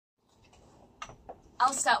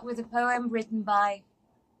I'll start with a poem written by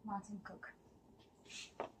Cooke.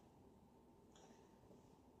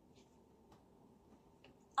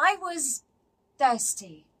 I was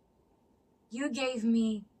thirsty. You gave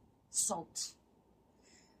me salt.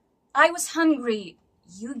 I was hungry.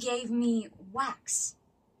 You gave me wax.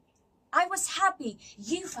 I was happy.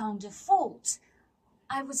 You found a fault.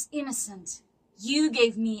 I was innocent. You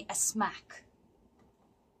gave me a smack.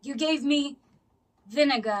 You gave me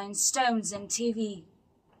vinegar and stones and TV.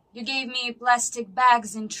 You gave me plastic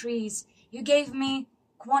bags and trees. You gave me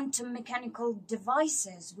quantum mechanical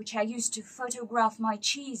devices, which I used to photograph my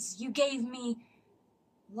cheese. You gave me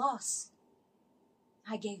loss.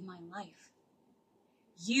 I gave my life.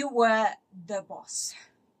 You were the boss.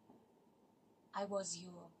 I was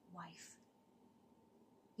your wife.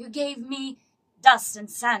 You gave me dust and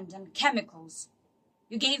sand and chemicals.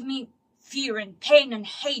 You gave me fear and pain and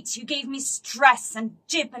hate. You gave me stress and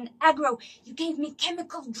dip and aggro. You gave me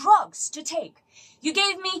chemical drugs to take. You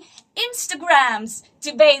gave me Instagrams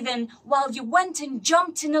to bathe in while you went and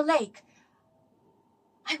jumped in a lake.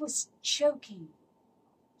 I was choking.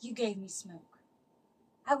 You gave me smoke.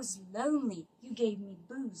 I was lonely. You gave me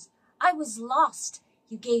booze. I was lost.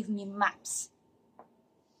 You gave me maps.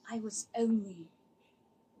 I was only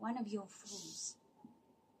one of your fools.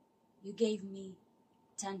 You gave me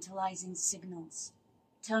tantalizing signals,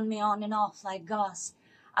 turned me on and off like gas.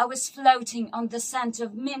 I was floating on the scent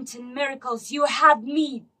of mint and miracles. You had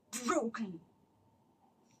me broken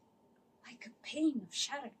like a pane of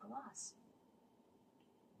shattered glass.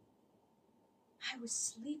 I was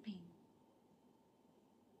sleeping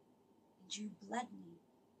and you bled me.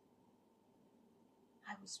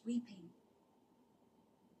 I was weeping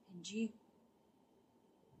and you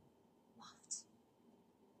laughed.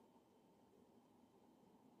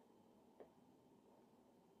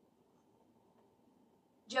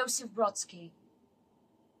 Joseph Brodsky,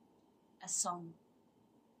 a song.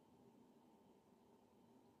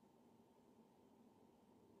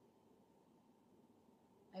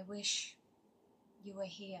 I wish you were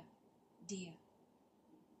here, dear.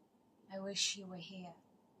 I wish you were here.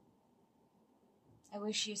 I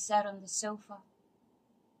wish you sat on the sofa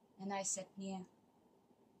and I sat near.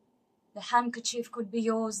 The handkerchief could be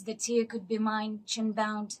yours, the tear could be mine,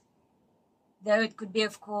 chin-bound, though it could be,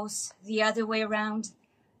 of course, the other way around.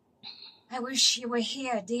 I wish you were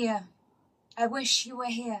here, dear. I wish you were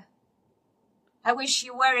here. I wish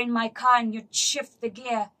you were in my car and you'd shift the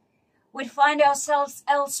gear. We'd find ourselves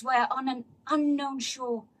elsewhere on an unknown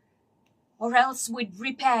shore, or else we'd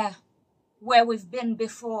repair where we've been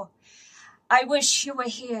before. I wish you were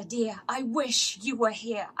here, dear. I wish you were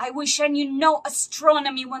here. I wish I knew no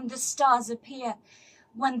astronomy when the stars appear.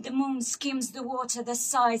 When the moon skims the water, the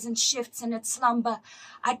sighs and shifts in its slumber.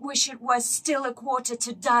 I'd wish it was still a quarter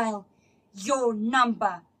to dial your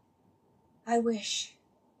number. I wish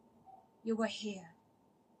you were here,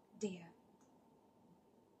 dear,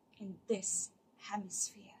 in this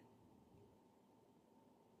hemisphere,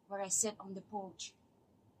 where I sit on the porch,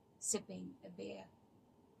 sipping a beer.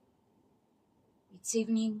 It's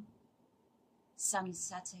evening, sun is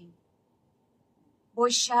setting.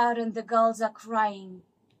 Boys shout and the girls are crying.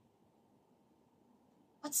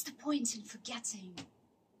 What's the point in forgetting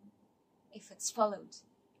if it's followed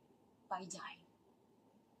by dying?